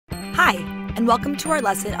Hi, and welcome to our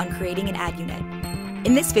lesson on creating an ad unit.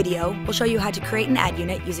 In this video, we'll show you how to create an ad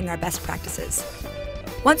unit using our best practices.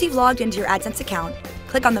 Once you've logged into your AdSense account,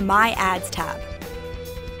 click on the My Ads tab.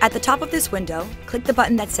 At the top of this window, click the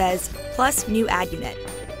button that says Plus New Ad Unit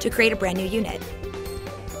to create a brand new unit.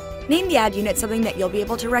 Name the ad unit something that you'll be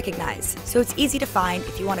able to recognize, so it's easy to find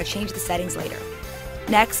if you want to change the settings later.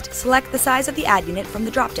 Next, select the size of the ad unit from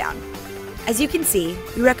the drop-down. As you can see,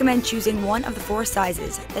 we recommend choosing one of the 4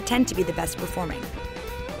 sizes that tend to be the best performing.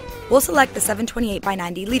 We'll select the 728 by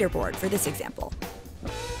 90 leaderboard for this example.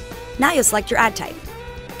 Now you'll select your ad type.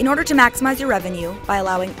 In order to maximize your revenue by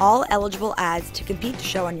allowing all eligible ads to compete to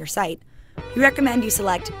show on your site, we recommend you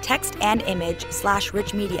select text and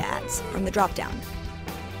image/rich media ads from the drop-down.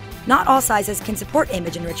 Not all sizes can support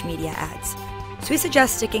image and rich media ads, so we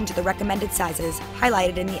suggest sticking to the recommended sizes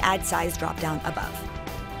highlighted in the ad size drop-down above.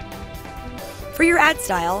 For your ad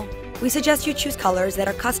style, we suggest you choose colors that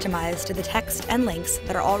are customized to the text and links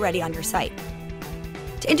that are already on your site.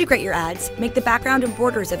 To integrate your ads, make the background and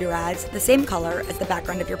borders of your ads the same color as the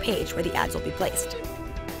background of your page where the ads will be placed.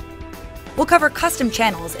 We'll cover custom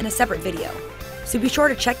channels in a separate video, so be sure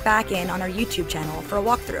to check back in on our YouTube channel for a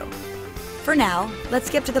walkthrough. For now, let's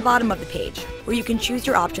skip to the bottom of the page, where you can choose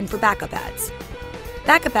your option for backup ads.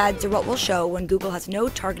 Backup ads are what we'll show when Google has no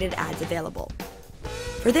targeted ads available.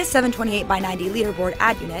 For this 728 by 90 leaderboard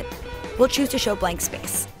ad unit, we'll choose to show blank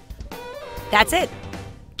space. That's it!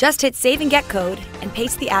 Just hit Save and Get Code and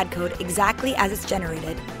paste the ad code exactly as it's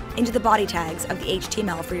generated into the body tags of the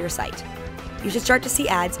HTML for your site. You should start to see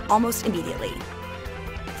ads almost immediately.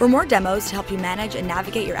 For more demos to help you manage and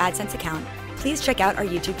navigate your AdSense account, please check out our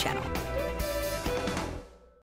YouTube channel.